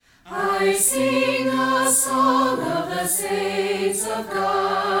I sing a song of the saints of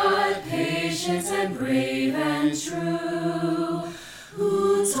God, patient and brave and true,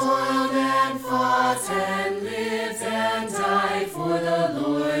 who toiled and fought and lived and died for the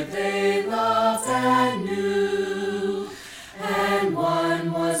Lord they loved and knew. And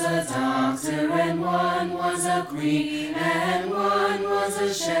one was a doctor, and one was a queen, and one was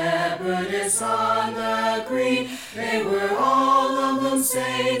a shepherdess on the green. They were all of them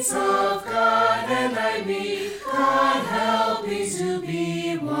saints of God, and I mean, God help me to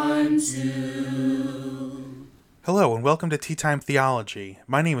be one too. Hello and welcome to Tea Time Theology.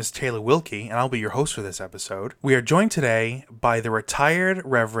 My name is Taylor Wilkie and I'll be your host for this episode. We are joined today by the retired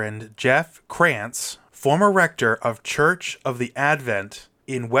Reverend Jeff Krantz, former rector of Church of the Advent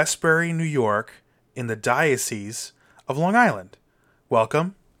in Westbury, New York, in the Diocese of Long Island.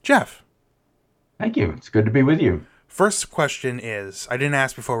 Welcome, Jeff. Thank you. It's good to be with you. First question is, I didn't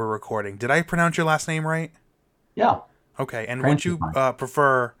ask before we were recording, did I pronounce your last name right? Yeah. Okay, and Krantz would you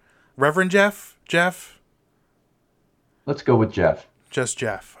prefer Reverend Jeff? Jeff? Let's go with Jeff. Just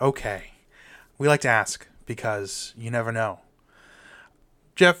Jeff. Okay. We like to ask because you never know.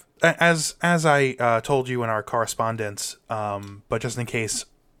 Jeff, as I told you in our correspondence, but just in case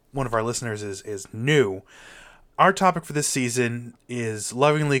one of our listeners is new, our topic for this season is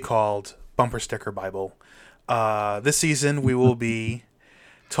lovingly called Bumper Sticker Bible. This season we will be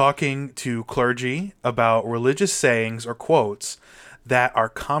talking to clergy about religious sayings or quotes that are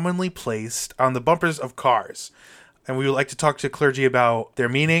commonly placed on the bumpers of cars. And we would like to talk to clergy about their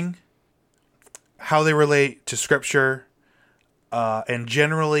meaning, how they relate to Scripture, and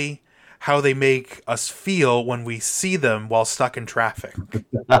generally how they make us feel when we see them while stuck in traffic.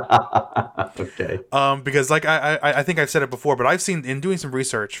 Okay. Because like I think I've said it before, but I've seen, in doing some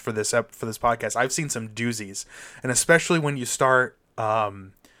research for this podcast, I've seen some doozies, and especially when you start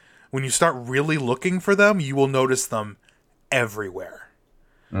really looking for them, you will notice them everywhere.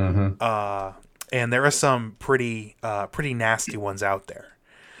 Mm-hmm. And there are some pretty nasty ones out there.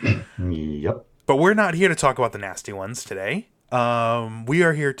 Yep. But we're not here to talk about the nasty ones today. We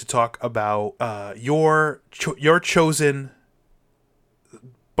are here to talk about your chosen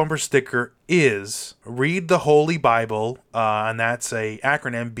bumper sticker is Read the Holy Bible, and that's a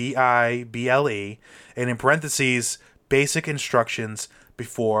acronym B.I.B.L.E, and in parentheses, basic instructions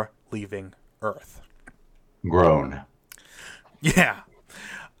before leaving Earth. Grown. Yeah.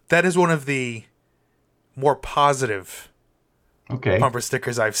 That is one of the more positive bumper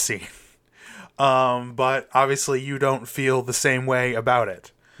stickers I've seen. But obviously you don't feel the same way about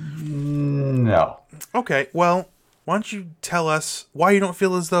it. No. Okay, well, why don't you tell us why you don't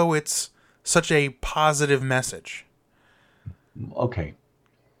feel as though it's such a positive message? Okay.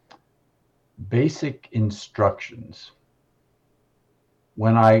 Basic instructions.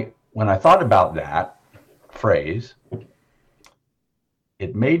 When I thought about that phrase,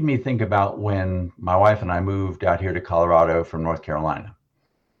 it made me think about when my wife and I moved out here to Colorado from North Carolina.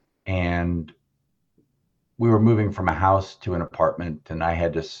 And we were moving from a house to an apartment, and I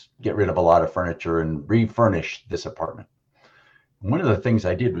had to get rid of a lot of furniture and refurnish this apartment. One of the things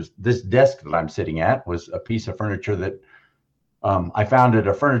I did was this desk that I'm sitting at was a piece of furniture that I found at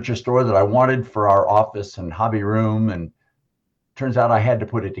a furniture store that I wanted for our office and hobby room. And turns out I had to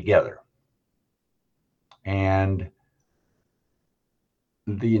put it together. And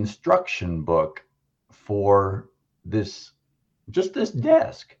the instruction book for this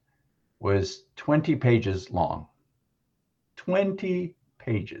desk was 20 pages long. 20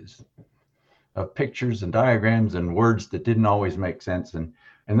 pages of pictures and diagrams and words that didn't always make sense. And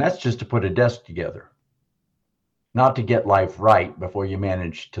that's just to put a desk together, not to get life right before you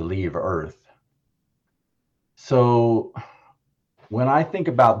manage to leave Earth. So when I think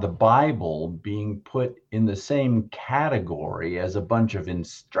about the Bible being put in the same category as a bunch of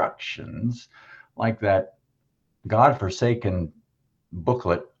instructions, like that godforsaken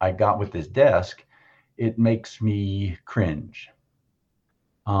booklet I got with this desk, it makes me cringe.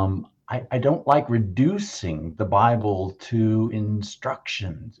 I don't like reducing the Bible to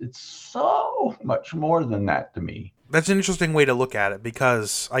instructions. It's so much more than that to me. That's an interesting way to look at it,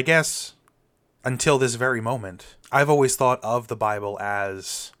 because I guess until this very moment, I've always thought of the Bible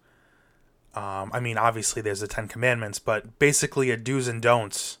as, obviously there's the Ten Commandments, but basically a do's and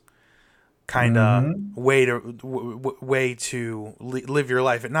don'ts kind of way to live your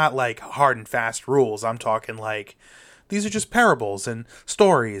life. And not like hard and fast rules. I'm talking like, these are just parables and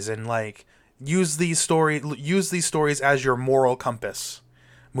stories, and like use these stories as your moral compass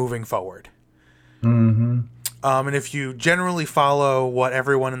moving forward. And if you generally follow what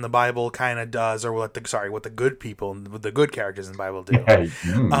everyone in the Bible kind of does, or what the good people, the good characters in the Bible do,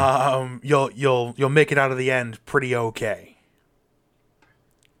 Yeah. you'll make it out of the end pretty okay.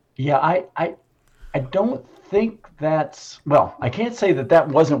 Yeah, I don't think that's, well, I can't say that that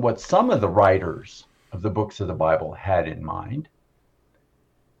wasn't what some of the writers of the books of the Bible had in mind,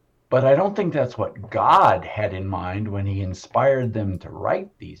 but I don't think that's what God had in mind when he inspired them to write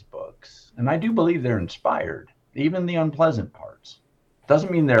these books. And I do believe they're inspired, even the unpleasant parts.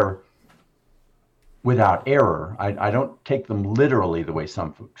 Doesn't mean they're without error. I don't take them literally the way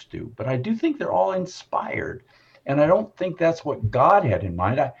some folks do, but I do think they're all inspired. And I don't think that's what God had in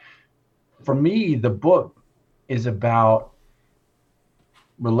mind. For me, the book is about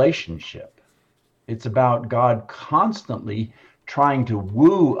relationship. It's about God constantly trying to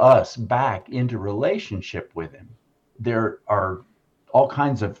woo us back into relationship with him. There are all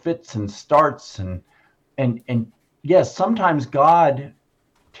kinds of fits and starts, and yes, sometimes God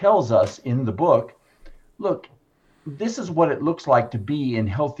tells us in the book, look, this is what it looks like to be in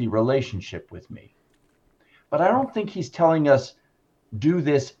healthy relationship with me. But I don't think he's telling us do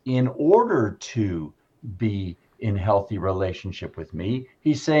this in order to be in healthy relationship with me.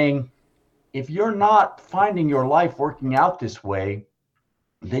 He's saying, if you're not finding your life working out this way,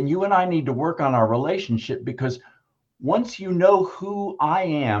 then you and I need to work on our relationship, because once you know who I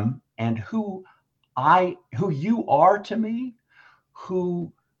am and who you are to me,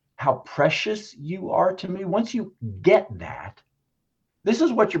 how precious you are to me, once you get that, this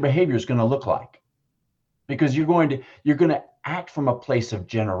is what your behavior is going to look like. Because you're going to act from a place of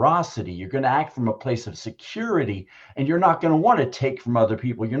generosity. You're going to act from a place of security, and you're not going to want to take from other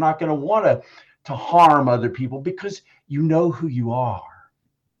people. You're not going to want to harm other people, because you know who you are.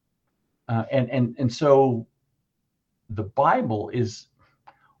 And so the Bible is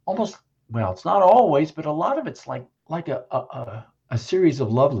almost, well, it's not always, but a lot of it's like a series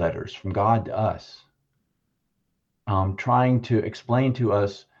of love letters from God to us, trying to explain to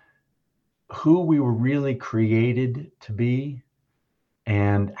us who we were really created to be,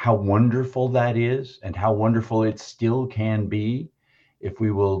 and how wonderful that is, and how wonderful it still can be if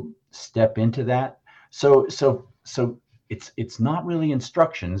we will step into that. So it's not really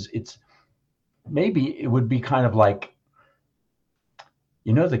instructions. It's maybe it would be kind of like,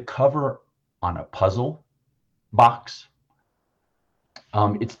 the cover on a puzzle box.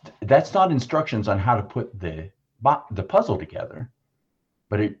 That's not instructions on how to put the puzzle together,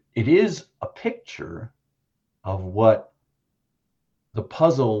 but it is a picture of what the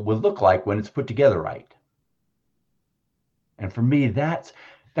puzzle would look like when it's put together right. And for me, that's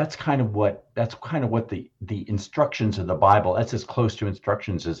kind of what the instructions of the Bible, that's as close to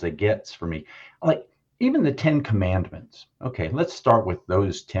instructions as it gets for me. Like even the 10 commandments. Okay, let's start with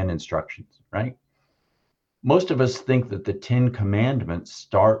those 10 instructions, right? Most of us think that the 10 commandments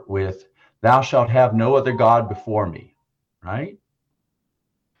start with, thou shalt have no other God before me, right?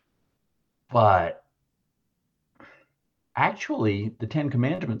 But actually, the 10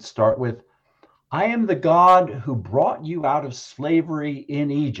 commandments start with, I am the God who brought you out of slavery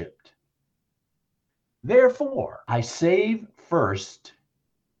in Egypt. Therefore, I save first.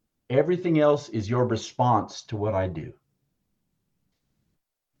 Everything else is your response to what I do.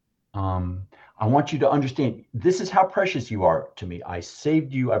 I want you to understand, this is how precious you are to me. I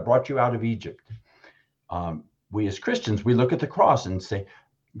saved you. I brought you out of Egypt. We as Christians, we look at the cross and say,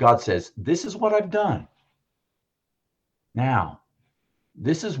 God says, this is what I've done. Now,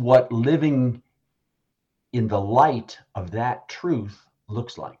 this is what living in the light of that truth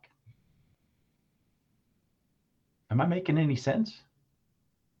looks like. Am I making any sense?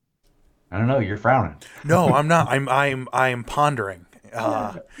 I don't know. You're frowning. No, I'm not. I'm pondering.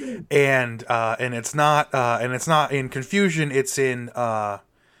 And it's not in confusion. It's in a,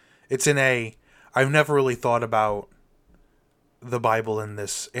 I've never really thought about the Bible in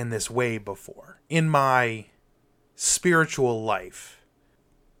this way before. In my spiritual life,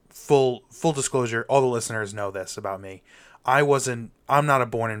 full disclosure, all the listeners know this about me. I'm not a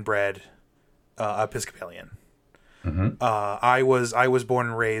born and bred Episcopalian. Mm-hmm. I was born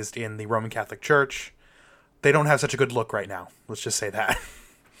and raised in the Roman Catholic Church. They don't have such a good look right now. Let's just say that.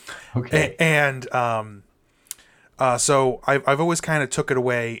 Okay. So I've always kind of took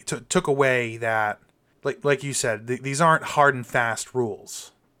away that, like you said, these aren't hard and fast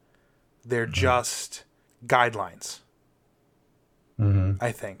rules. They're just guidelines. Mm-hmm.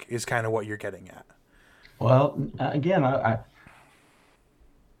 I think is kind of what you're getting at. Well, again,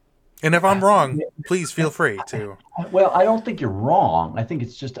 And if I'm wrong, please feel free to. Well, I don't think you're wrong. I think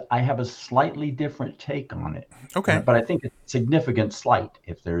it's just I have a slightly different take on it. Okay. But I think it's significant slight,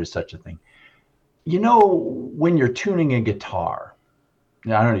 if there is such a thing. When you're tuning a guitar,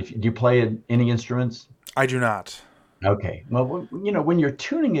 I don't know, do you play any instruments? I do not. Okay. Well, when you're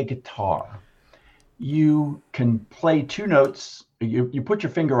tuning a guitar, you can play two notes. You put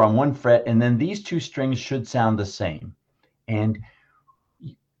your finger on one fret, and then these two strings should sound the same. And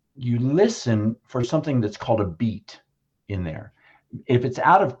you listen for something that's called a beat in there. If it's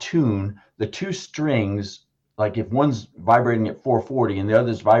out of tune, the two strings, like if one's vibrating at 440 and the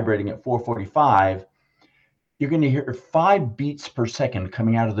other's vibrating at 445, you're going to hear 5 beats per second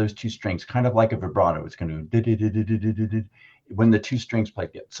coming out of those two strings, kind of like a vibrato. It's going to when the two strings play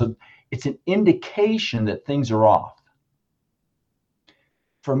together. So it's an indication that things are off.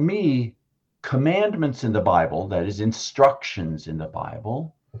 For me, commandments in the Bible, that is instructions in the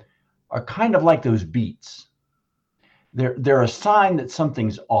Bible, are kind of like those beats. They're a sign that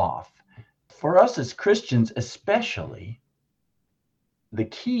something's off. For us as Christians, especially, the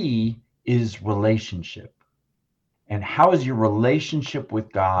key is relationship. And how is your relationship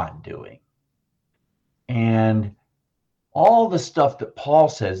with God doing? And all the stuff that Paul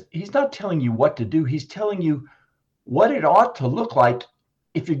says, he's not telling you what to do. He's telling you what it ought to look like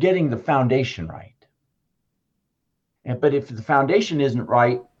if you're getting the foundation right. But if the foundation isn't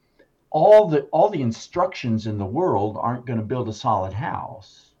right, all the instructions in the world aren't going to build a solid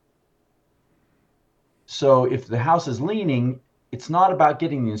house. So if the house is leaning, it's not about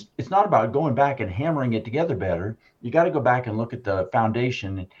going back and hammering it together better. You got to go back and look at the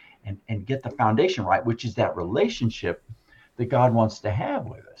foundation and get the foundation right, which is that relationship that God wants to have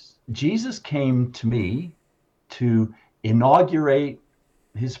with us. Jesus came to me to inaugurate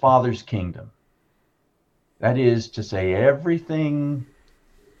his Father's kingdom. That is to say, everything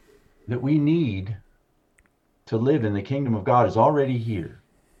that we need to live in the kingdom of God is already here.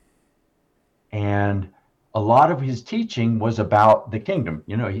 And a lot of his teaching was about the kingdom.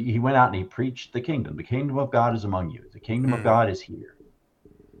 He went out and he preached the kingdom. The kingdom of God is among you. The kingdom of God is here.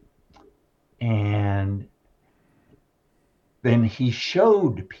 And then he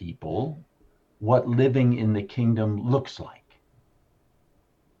showed people what living in the kingdom looks like.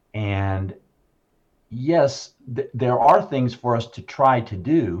 And yes, there are things for us to try to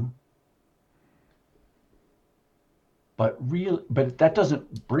do, but that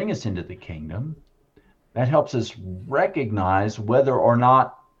doesn't bring us into the kingdom. That helps us recognize whether or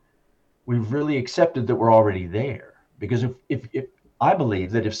not we've really accepted that we're already there. Because if I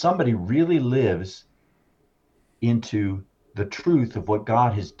believe that if somebody really lives into the truth of what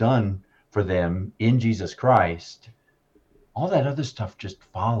God has done for them in Jesus Christ, all that other stuff just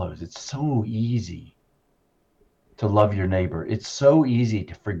follows. It's so easy to love your neighbor. It's so easy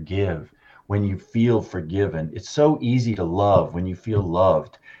to forgive when you feel forgiven. It's so easy to love when you feel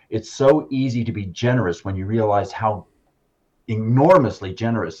loved. It's so easy to be generous when you realize how enormously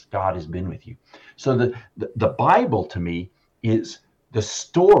generous God has been with you. So the Bible to me is the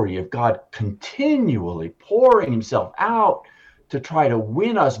story of God continually pouring himself out to try to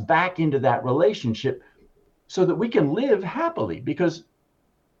win us back into that relationship so that we can live happily. Because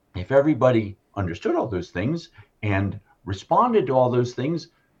if everybody understood all those things and responded to all those things,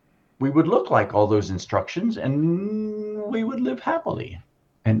 we would look like all those instructions and we would live happily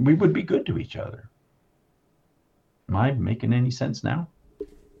and we would be good to each other. Am I making any sense now?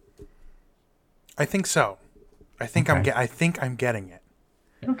 I think so. I think I'm getting it.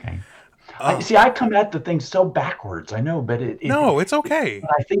 Okay. I come at the thing so backwards. I know, but no, it's okay.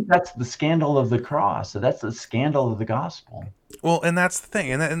 I think that's the scandal of the cross. So that's the scandal of the gospel. Well, and that's the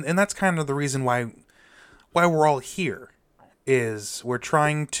thing, and that's kind of the reason why we're all here, is we're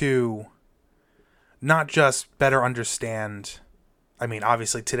trying to not just better understand. I mean,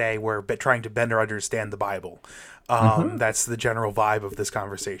 obviously today we're trying to better understand the Bible. That's the general vibe of this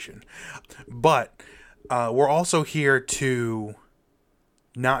conversation. But we're also here to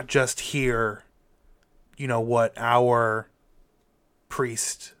not just hear, what our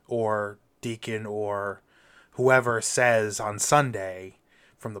priest or deacon or whoever says on Sunday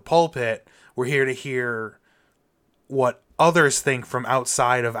from the pulpit. We're here to hear what others think from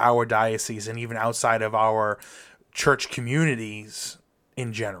outside of our diocese and even outside of our church communities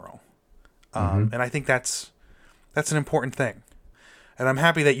in general. And I think that's an important thing. And I'm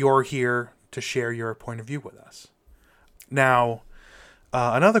happy that you're here to share your point of view with us. Now,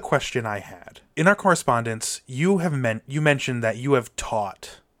 another question I had. In our correspondence, you mentioned that you have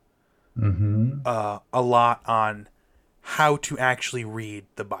taught a lot on how to actually read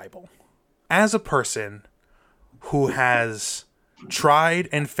the Bible. As a person who has tried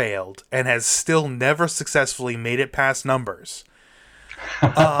and failed and has still never successfully made it past numbers,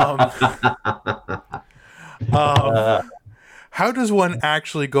 how does one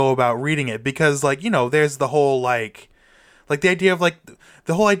actually go about reading it? Because, like, there's the whole, like the idea of, like,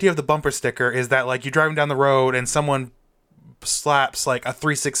 the whole idea of the bumper sticker is that, like, you're driving down the road and someone slaps, like, a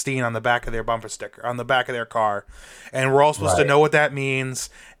 316 on the back of their bumper sticker, on the back of their car. And we're all supposed to Right. know what that means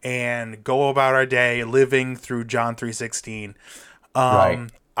and go about our day living through John 3:16. Right.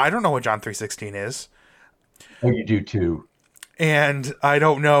 I don't know what John 3:16 is. Oh, you do too. And I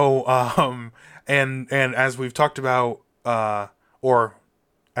don't know, and as we've talked about, or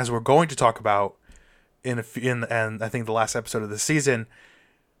as we're going to talk about and I think the last episode of the season,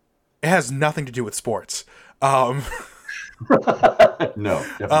 it has nothing to do with sports. No,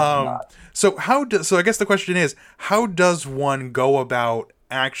 definitely not. So so I guess the question is, how does one go about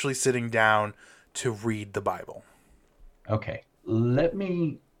actually sitting down to read the Bible? Okay, let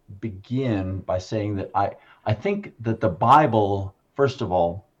me begin by saying that I think that the Bible, first of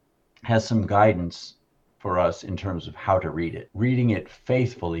all, has some guidance for us in terms of how to read it. Reading it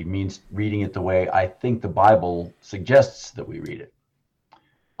faithfully means reading it the way I think the Bible suggests that we read it.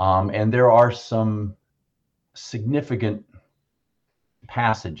 And there are some significant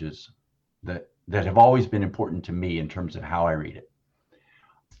passages that have always been important to me in terms of how I read it.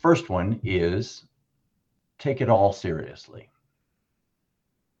 First one is take it all seriously.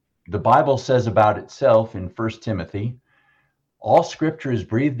 The Bible says about itself in 1 Timothy, all scripture is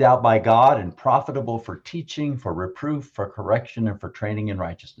breathed out by God and profitable for teaching, for reproof, for correction, and for training in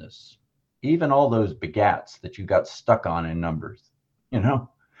righteousness. Even all those begats that you got stuck on in Numbers,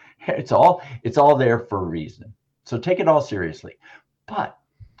 it's all there for a reason. So take it all seriously. But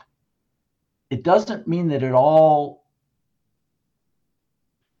it doesn't mean that it all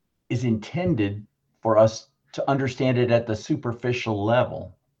is intended for us to understand it at the superficial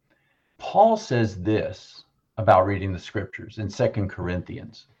level. Paul says this about reading the scriptures in 2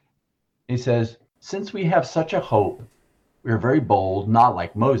 Corinthians. He says, since we have such a hope, we are very bold, not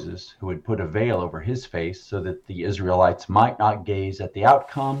like Moses, who had put a veil over his face so that the Israelites might not gaze at the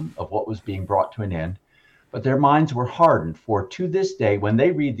outcome of what was being brought to an end, but their minds were hardened. For to this day, when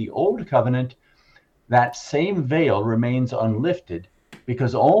they read the Old Covenant, that same veil remains unlifted,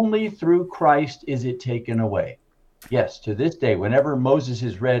 because only through Christ is it taken away. Yes, to this day, whenever Moses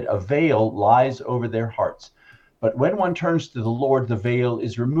is read, a veil lies over their hearts. But when one turns to the Lord, the veil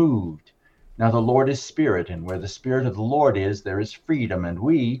is removed. Now the Lord is spirit, and where the spirit of the Lord is, there is freedom. And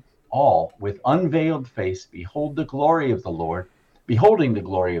we all, with unveiled face, beholding the glory of the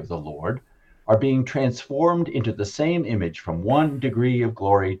Lord, are being transformed into the same image from one degree of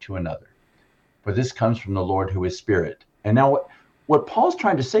glory to another. For this comes from the Lord who is spirit. And now what Paul's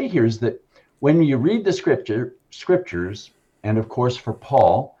trying to say here is that when you read the scriptures, and of course for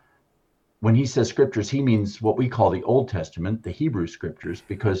Paul, when he says scriptures, he means what we call the Old Testament, the Hebrew scriptures,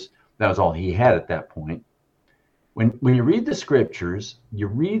 because that was all he had at that point. When you read the scriptures, you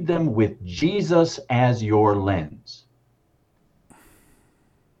read them with Jesus as your lens.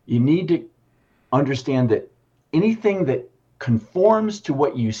 You need to understand that anything that conforms to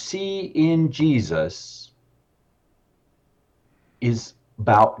what you see in Jesus is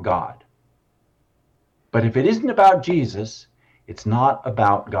about God. But if it isn't about Jesus, it's not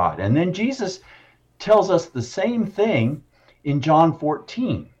about God. And then Jesus tells us the same thing in John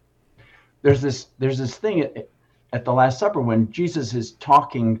 14. There's this thing at the Last Supper when Jesus is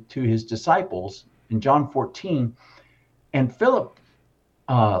talking to his disciples in John 14, and Philip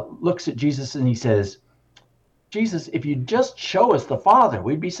looks at Jesus and he says, Jesus, if you just show us the Father,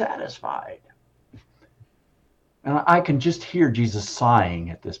 we'd be satisfied. And I can just hear Jesus sighing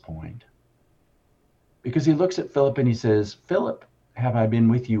at this point, because he looks at Philip and he says, Philip, have I been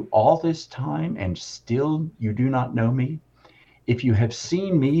with you all this time and still you do not know me? If you have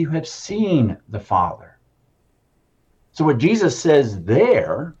seen me, you have seen the Father. So what Jesus says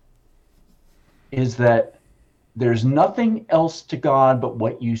there is that there's nothing else to God but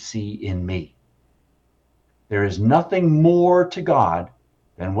what you see in me. There is nothing more to God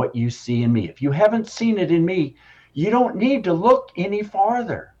than what you see in me. If you haven't seen it in me, you don't need to look any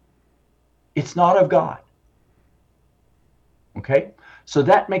farther. It's not of God. Okay? So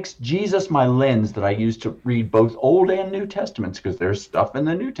that makes Jesus my lens that I use to read both Old and New Testaments, because there's stuff in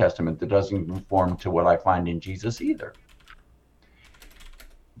the New Testament that doesn't conform to what I find in Jesus either.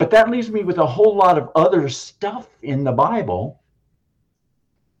 But that leaves me with a whole lot of other stuff in the Bible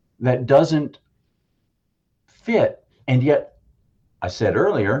that doesn't fit. And yet, I said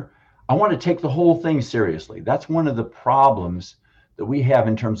earlier, I want to take the whole thing seriously. That's one of the problems that we have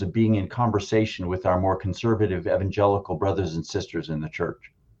in terms of being in conversation with our more conservative evangelical brothers and sisters in the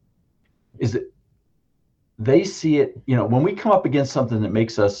church, is that they see it, when we come up against something that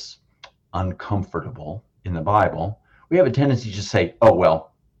makes us uncomfortable in the Bible, we have a tendency to just say, oh,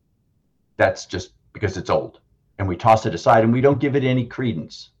 well, that's just because it's old. And we toss it aside and we don't give it any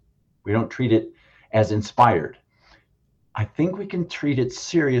credence. We don't treat it as inspired. I think we can treat it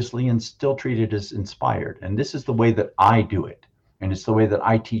seriously and still treat it as inspired. And this is the way that I do it. And it's the way that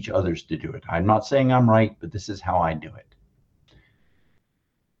I teach others to do it. I'm not saying I'm right, but this is how I do it.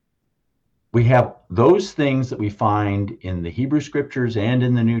 We have those things that we find in the Hebrew scriptures and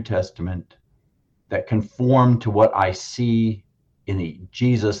in the New Testament that conform to what I see in the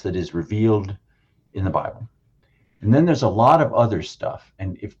Jesus that is revealed in the Bible. And then there's a lot of other stuff.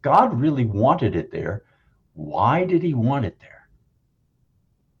 And if God really wanted it there, why did he want it there?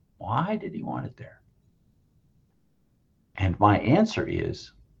 Why did he want it there? And my answer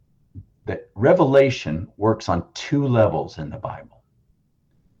is that revelation works on two levels in the Bible.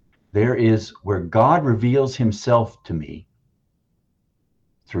 There is where God reveals himself to me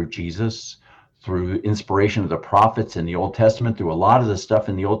through Jesus, through inspiration of the prophets in the Old Testament, through a lot of the stuff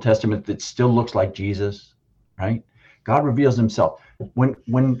in the Old Testament that still looks like Jesus, right? God reveals himself. When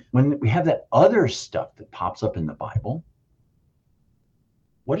we have that other stuff that pops up in the Bible,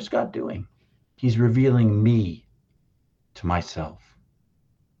 what is God doing? He's revealing me to myself.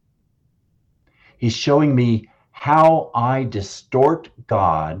 He's showing me how I distort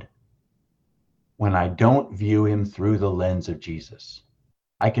God when I don't view him through the lens of Jesus.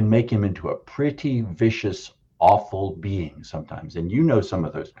 I can make him into a pretty vicious, awful being sometimes. And you know some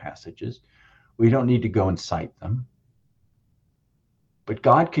of those passages. We don't need to go and cite them. But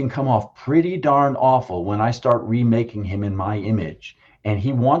God can come off pretty darn awful when I start remaking him in my image. And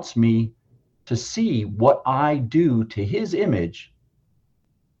he wants me to see what I do to his image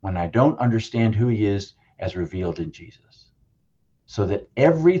when I don't understand who he is as revealed in Jesus. So that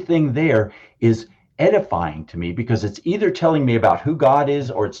everything there is edifying to me, because it's either telling me about who God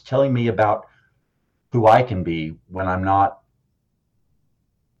is or it's telling me about who I can be when I'm not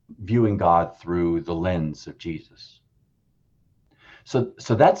viewing God through the lens of Jesus. So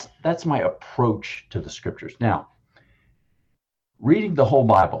that's my approach to the scriptures. Now, reading the whole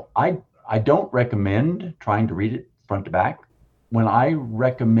Bible, I don't recommend trying to read it front to back. When I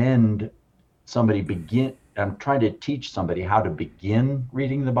recommend I'm trying to teach somebody how to begin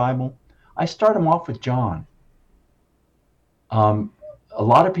reading the Bible, I start them off with John. A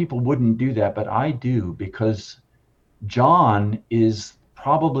lot of people wouldn't do that, but I do, because John is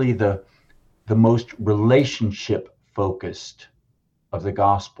probably the most relationship focused of the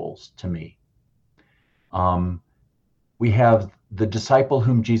Gospels to me. We have the disciple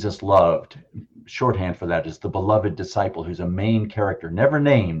whom Jesus loved. Shorthand for that is the beloved disciple, who's a main character, never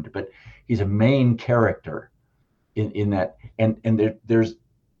named, but he's a main character in that. And there's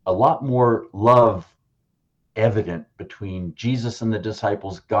a lot more love evident between Jesus and the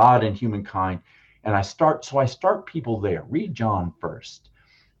disciples, God and humankind. And I start people there. Read John first.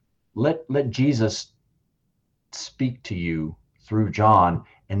 Let Jesus speak to you through John,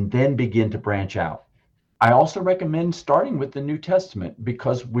 and then begin to branch out. I also recommend starting with the New Testament,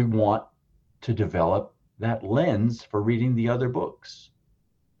 because we want to develop that lens for reading the other books.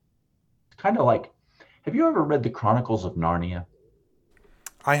 It's kind of like, have you ever read the Chronicles of Narnia?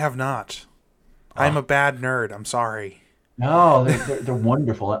 I have not. I'm a bad nerd. I'm sorry. No, they're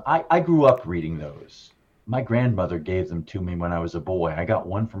wonderful. I grew up reading those. My grandmother gave them to me when I was a boy. I got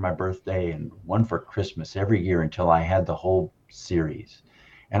one for my birthday and one for Christmas every year until I had the whole series.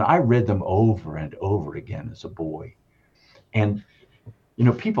 And I read them over and over again as a boy. And, you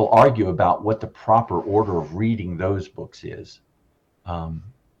know, people argue about what the proper order of reading those books is.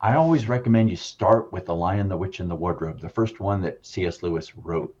 I always recommend you start with The Lion, the Witch, and the Wardrobe, the first one that C.S. Lewis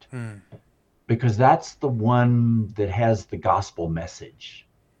wrote. Because that's the one that has the gospel message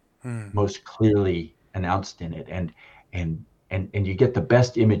most clearly announced in it, and you get the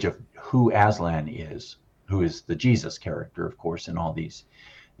best image of who Aslan is, who is the Jesus character, of course, in all these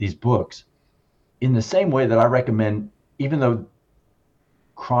books. In the same way that I recommend, even though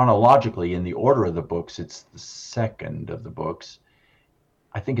chronologically in the order of the books it's the second of the books,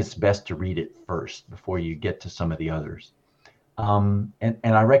 I think it's best to read it first before you get to some of the others. And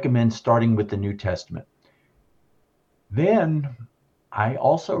I recommend starting with the New Testament. Then I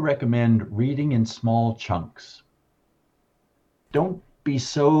also recommend reading in small chunks. Don't be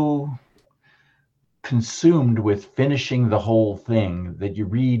so consumed with finishing the whole thing that you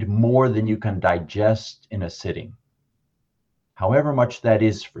read more than you can digest in a sitting, however much that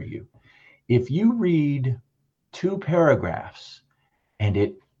is for you. If you read 2 paragraphs and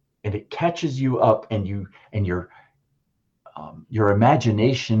it catches you up, and your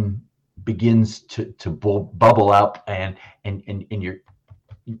imagination begins to bubble up, and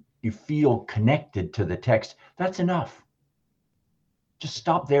you feel connected to the text, that's enough. Just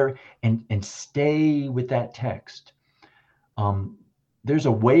stop there and stay with that text. There's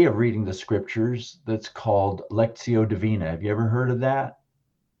a way of reading the scriptures that's called Lectio Divina. Have you ever heard of that?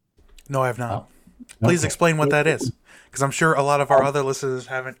 No, I have not. Oh, Please okay. explain what that is, because I'm sure a lot of our other listeners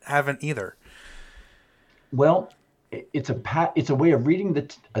haven't either. Well, it's a way of reading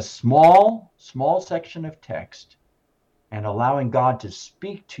a small section of text and allowing God to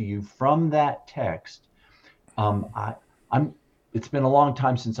speak to you from that text. It's been a long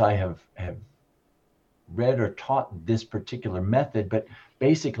time since I have read or taught this particular method, but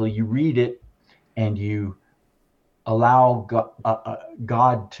basically you read it and you allow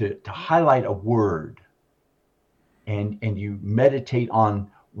God to highlight a word, and you meditate on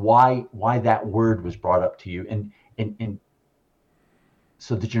why that word was brought up to you, and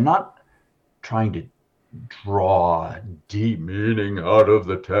so that you're not trying to draw deep meaning out of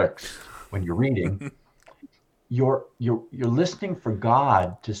the text when you're reading. You're listening for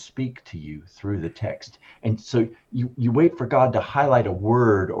God to speak to you through the text, and so you wait for God to highlight a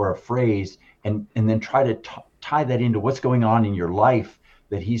word or a phrase, and then try to tie that into what's going on in your life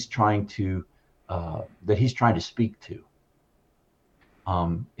that He's trying to speak to.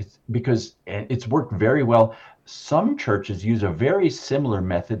 It's because it's worked very well. Some churches use a very similar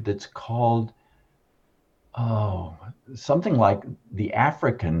method that's called something like the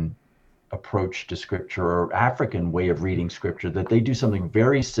African approach to scripture, or African way of reading scripture, that they do something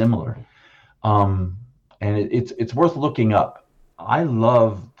very similar. And it's worth looking up. I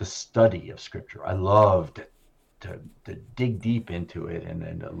love the study of scripture. I love to dig deep into it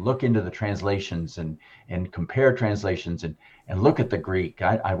and look into the translations and compare translations and look at the Greek.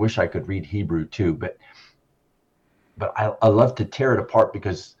 I wish I could read Hebrew too, but I love to tear it apart,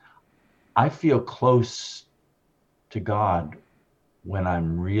 because I feel close to God when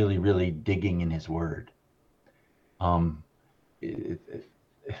I'm really, really digging in His Word.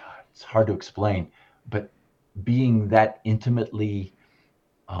 It's hard to explain, but being that intimately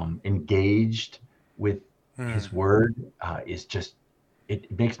engaged with His Word is just,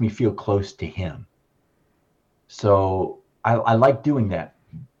 it makes me feel close to Him. So I like doing that,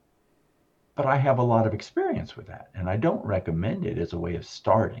 but I have a lot of experience with that, and I don't recommend it as a way of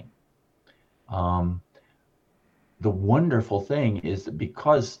starting. The wonderful thing is that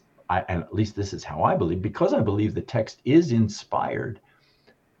because and at least this is how I believe, because I believe the text is inspired,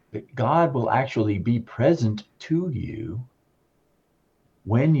 that God will actually be present to you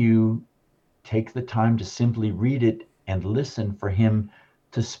when you take the time to simply read it and listen for Him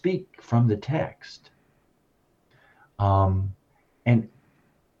to speak from the text. And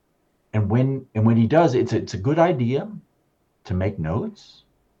when He does, it's a good idea to make notes,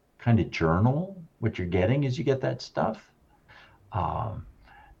 kind of journal what you're getting as you get that stuff.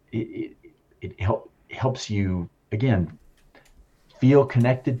 It helps you, again, feel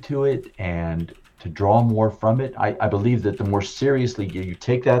connected to it and to draw more from it. I believe that the more seriously you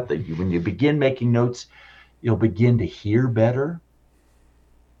take that when you begin making notes, you'll begin to hear better.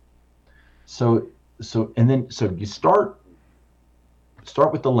 So you start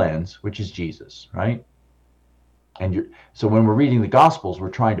with the lens, which is Jesus, right? And so when we're reading the Gospels, we're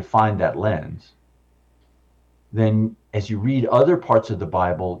trying to find that lens. Then as you read other parts of the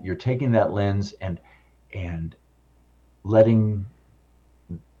Bible, you're taking that lens and letting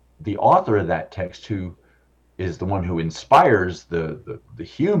the author of that text, who is the one who inspires the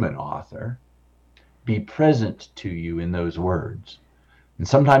human author, be present to you in those words. And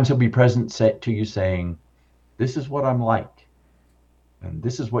sometimes He'll be present to you saying, this is what I'm like, and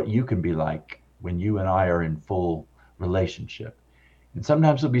this is what you can be like when you and I are in full relationship. And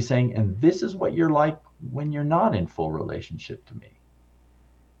sometimes He'll be saying, and this is what you're like when you're not in full relationship to me.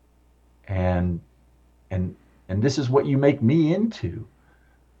 And this is what you make me into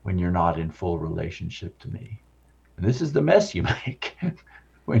when you're not in full relationship to me. And this is the mess you make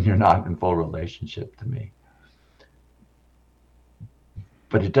when you're not in full relationship to me.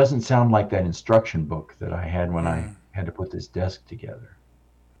 But it doesn't sound like that instruction book that I had when I had to put this desk together.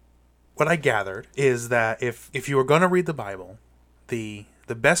 What I gathered is that if you were going to read the Bible, the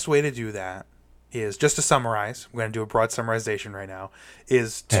best way to do that is, just to summarize, we're going to do a broad summarization right now,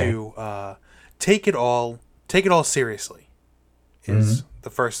 is to take it all seriously, is the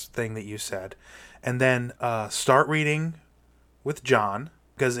first thing that you said. And then start reading with John,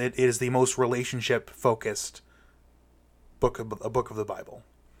 because it is the most relationship-focused book of the Bible.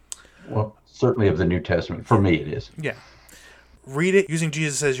 Well, certainly of the New Testament. For me, it is. Yeah. Read it using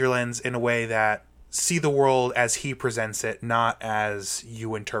Jesus as your lens in a way that see the world as He presents it, not as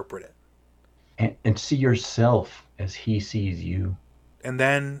you interpret it. And see yourself as He sees you. And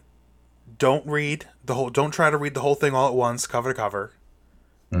then Don't try to read the whole thing all at once, cover to cover.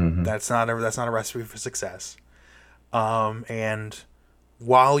 Mm-hmm. That's not a recipe for success. And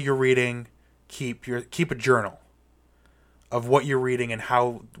while you're reading, keep a journal of what you're reading and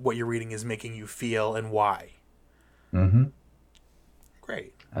how what you're reading is making you feel and why. Mm-hmm.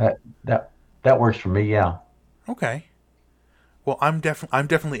 Great. That works for me. Yeah. Okay. Well, I'm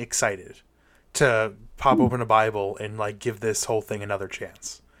definitely excited to pop open a Bible and like give this whole thing another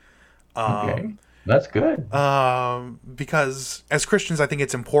chance. Okay. That's good. Because as Christians, I think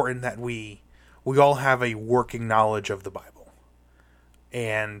it's important that we all have a working knowledge of the Bible.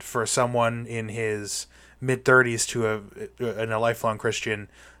 And for someone in his mid-30s and a lifelong Christian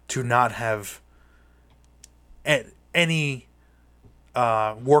to not have any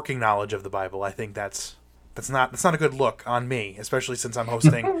working knowledge of the Bible, I think that's not a good look on me, especially since I'm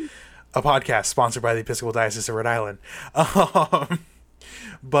hosting a podcast sponsored by the Episcopal Diocese of Rhode Island.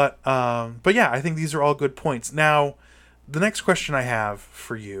 But yeah, I think these are all good points. Now, the next question I have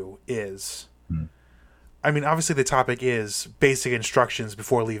for you is, I mean, obviously the topic is basic instructions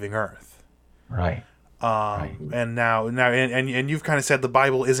before leaving Earth. Right. Right. And now, you've kind of said the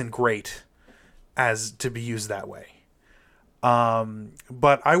Bible isn't great as to be used that way.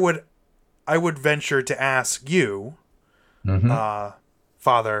 But I would venture to ask you,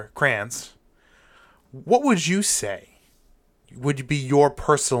 Father Krantz, what would you say would be your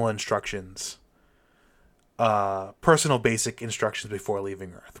personal instructions, personal basic instructions before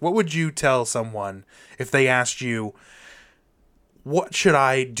leaving Earth? What would you tell someone if they asked you, what should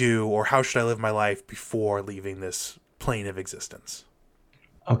I do or how should I live my life before leaving this plane of existence?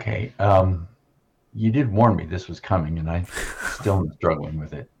 Okay. You did warn me this was coming, and I still am struggling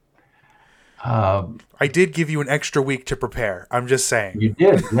with it. I did give you an extra week to prepare. I'm just saying. You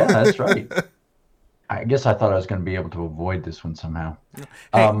did. Yeah, that's right. I guess I thought I was going to be able to avoid this one somehow.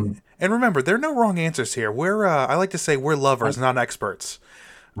 Hey, and remember, there are no wrong answers here. I like to say we're lovers, not experts.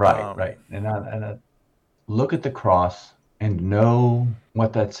 Right, right. And I look at the cross and know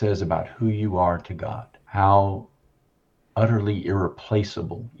what that says about who you are to God, how utterly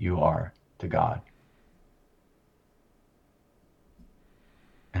irreplaceable you are to God.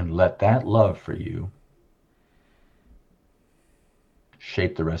 And let that love for you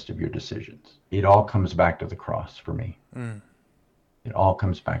shape the rest of your decisions. It all comes back to the cross for me. It all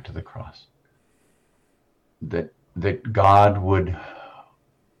comes back to the cross. That God would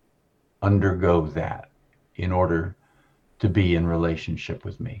undergo that in order to be in relationship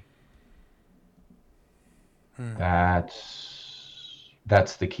with me. That's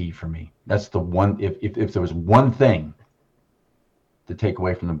the key for me. That's the one. If there was one thing to take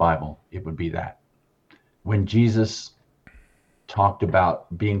away from the Bible, it would be that. When Jesus talked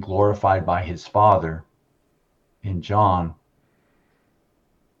about being glorified by his Father in John,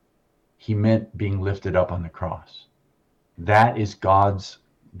 he meant being lifted up on the cross. That is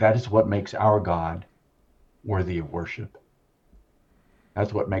what makes our God worthy of worship.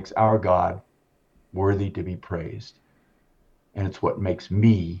 That's what makes our God worthy to be praised. And it's what makes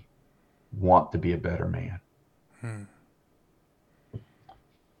me want to be a better man.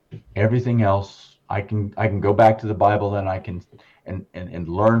 Everything else, I can go back to the Bible and I can and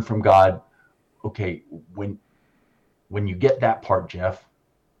learn from God. Okay, when you get that part, Jeff,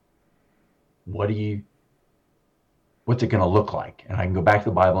 what's it going to look like? And I can go back to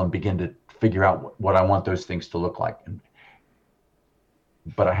the Bible and begin to figure out what I want those things to look like.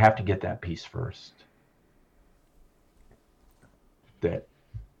 But I have to get that piece first. That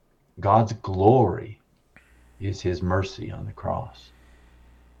God's glory is his mercy on the cross.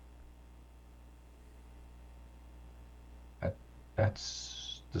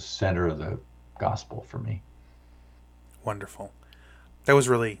 That's the center of the gospel for me. Wonderful. That was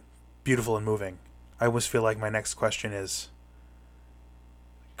really beautiful and moving. I always feel like my next question is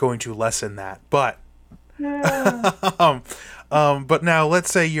going to lessen that. But but now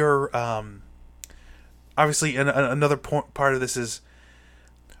let's say you're obviously another part of this is,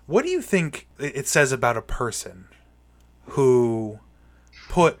 what do you think it says about a person who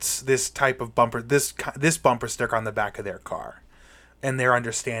puts this type of bumper sticker on the back of their car, and their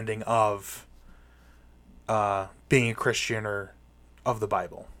understanding of being a Christian or of the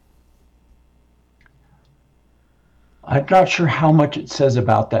Bible? I'm not sure how much it says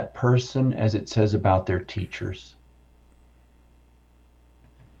about that person as it says about their teachers.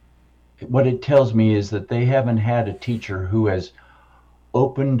 What it tells me is that they haven't had a teacher who has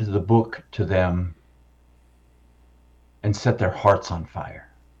opened the book to them and set their hearts on fire.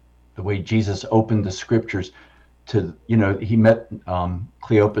 The way Jesus opened the scriptures to, he met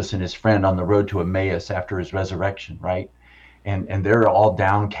Cleopas and his friend on the road to Emmaus after his resurrection, right? And they're all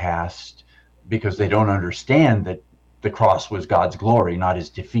downcast. because they don't understand that the cross was God's glory, not his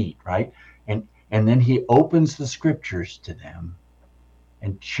defeat, right? And then he opens the scriptures to them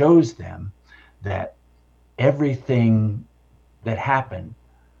and shows them that everything that happened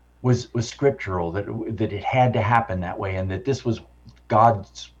was scriptural, that it had to happen that way, and that this was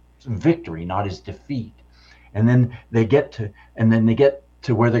God's victory, not his defeat. And then they get to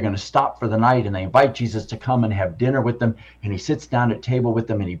where they're going to stop for the night, and they invite Jesus to come and have dinner with them, and he sits down at table with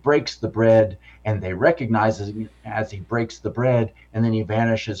them, and he breaks the bread, and they recognize him as he breaks the bread, and then he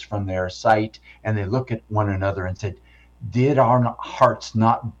vanishes from their sight, and they look at one another and said, did our hearts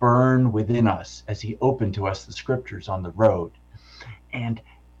not burn within us as he opened to us the scriptures on the road? And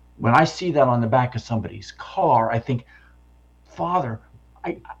when I see that on the back of somebody's car, I think, Father,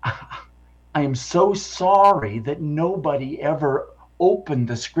 I am so sorry that nobody ever opened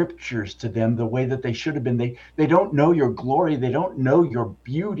the scriptures to them the way that they should have been. They don't know your glory. They don't know your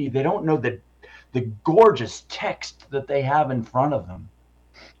beauty. They don't know the gorgeous text that they have in front of them.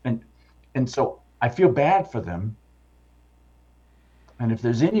 And so I feel bad for them. And if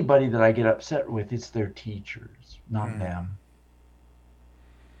there's anybody that I get upset with, it's their teachers, not them.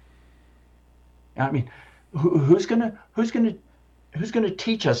 I mean, who's gonna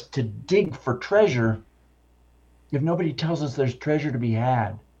teach us to dig for treasure if nobody tells us there's treasure to be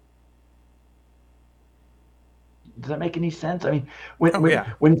had? Does that make any sense? I mean,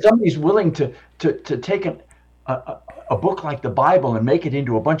 when somebody's willing to take a book like the Bible and make it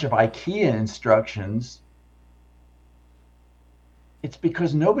into a bunch of IKEA instructions, it's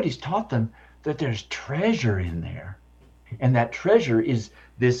because nobody's taught them that there's treasure in there. And that treasure is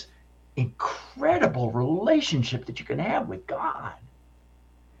this incredible relationship that you can have with God.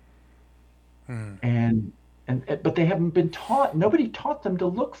 But they haven't been taught. Nobody taught them to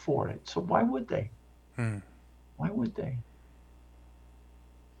look for it. So why would they? Why would they?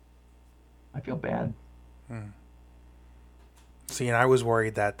 I feel bad. See, and I was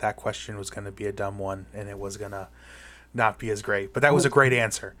worried that question was going to be a dumb one and it was going to not be as great, but that was a great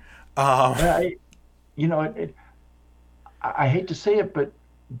answer. I hate to say it, but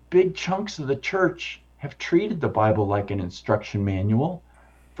big chunks of the church have treated the Bible like an instruction manual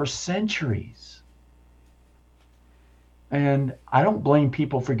for centuries. And I don't blame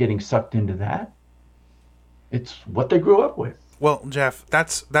people for getting sucked into that. It's what they grew up with. Well, Jeff,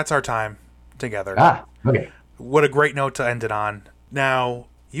 that's our time together. Okay. What a great note to end it on. Now,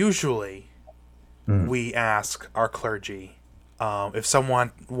 usually we ask our clergy, if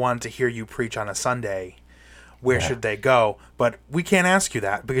someone wanted to hear you preach on a Sunday, where should they go? But we can't ask you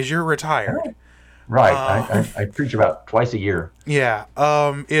that because you're retired. Right. I preach about twice a year. Yeah.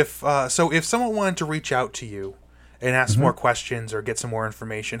 If someone wanted to reach out to you and ask more questions or get some more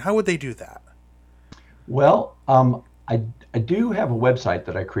information, how would they do that? Well, I do have a website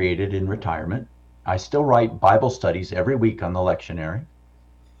that I created in retirement. I still write Bible studies every week on the lectionary.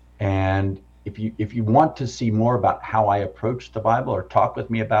 And if you want to see more about how I approach the Bible or talk with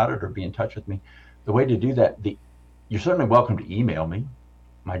me about it or be in touch with me, the way to do that, you're certainly welcome to email me.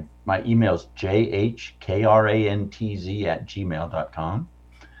 My email is jhkrantz@gmail.com.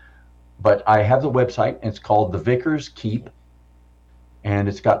 But I have the website, and it's called The Vicar's Keep. And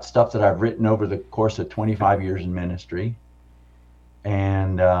it's got stuff that I've written over the course of 25 years in ministry.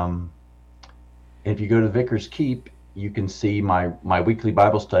 And if you go to Vicar's Keep, you can see my weekly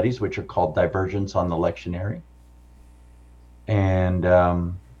Bible studies, which are called Divergence on the Lectionary. And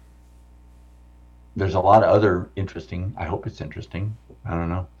there's a lot of other interesting, I hope it's interesting, I don't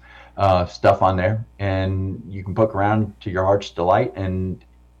know, stuff on there. And you can poke around to your heart's delight. And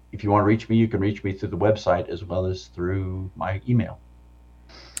if you want to reach me, you can reach me through the website as well as through my email.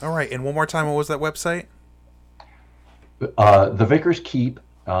 All right. And one more time, what was that website? The Vicar's Keep.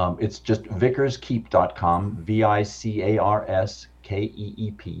 It's just vicarskeep.com,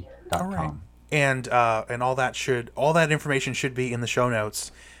 VICARSKEEP.com. All right. And all that information should be in the show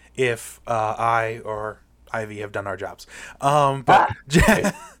notes if I or Ivy have done our jobs. But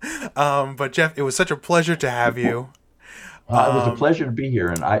Jeff, it was such a pleasure to have you. It was a pleasure to be here,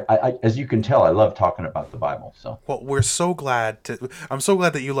 and I, as you can tell, I love talking about the Bible. So, well, I'm so glad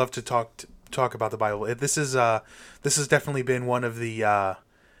that you love to talk about the Bible. This is definitely been one of the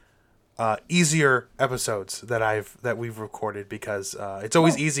easier episodes that we've recorded because it's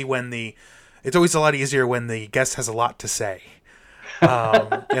always it's always a lot easier when the guest has a lot to say,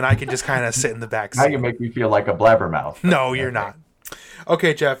 and I can just kind of sit in the back seat. Now you make me feel like a blabbermouth. No, you're not.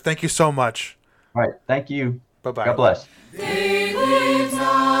 Okay, Jeff, thank you so much. All right, thank you. Bye-bye. God bless. They lived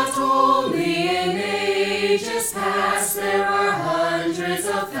not only in ages past, there are hundreds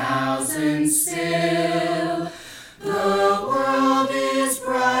of thousands still. The world is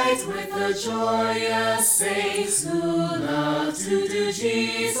bright with the the joyous saints who love to do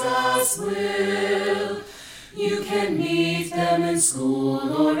Jesus' will. You can meet them in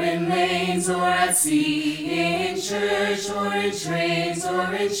school or in lanes or at sea, in church or in trains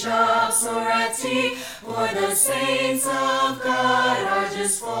or in shops or at tea. For the saints of God are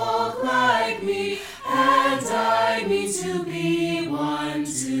just folk like me, and I mean to be one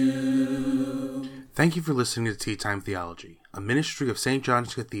too. Thank you for listening to Tea Time Theology, a ministry of St.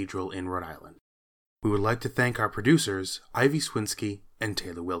 John's Cathedral in Rhode Island. We would like to thank our producers, Ivy Swinsky and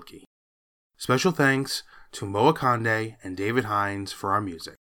Taylor Wilkie. Special thanks to Moa Conde and David Hines for our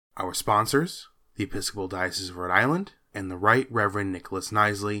music. Our sponsors, the Episcopal Diocese of Rhode Island and the Right Reverend Nicholas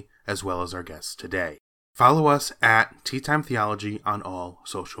Knisley, as well as our guests today. Follow us at Tea Time Theology on all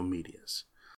social medias.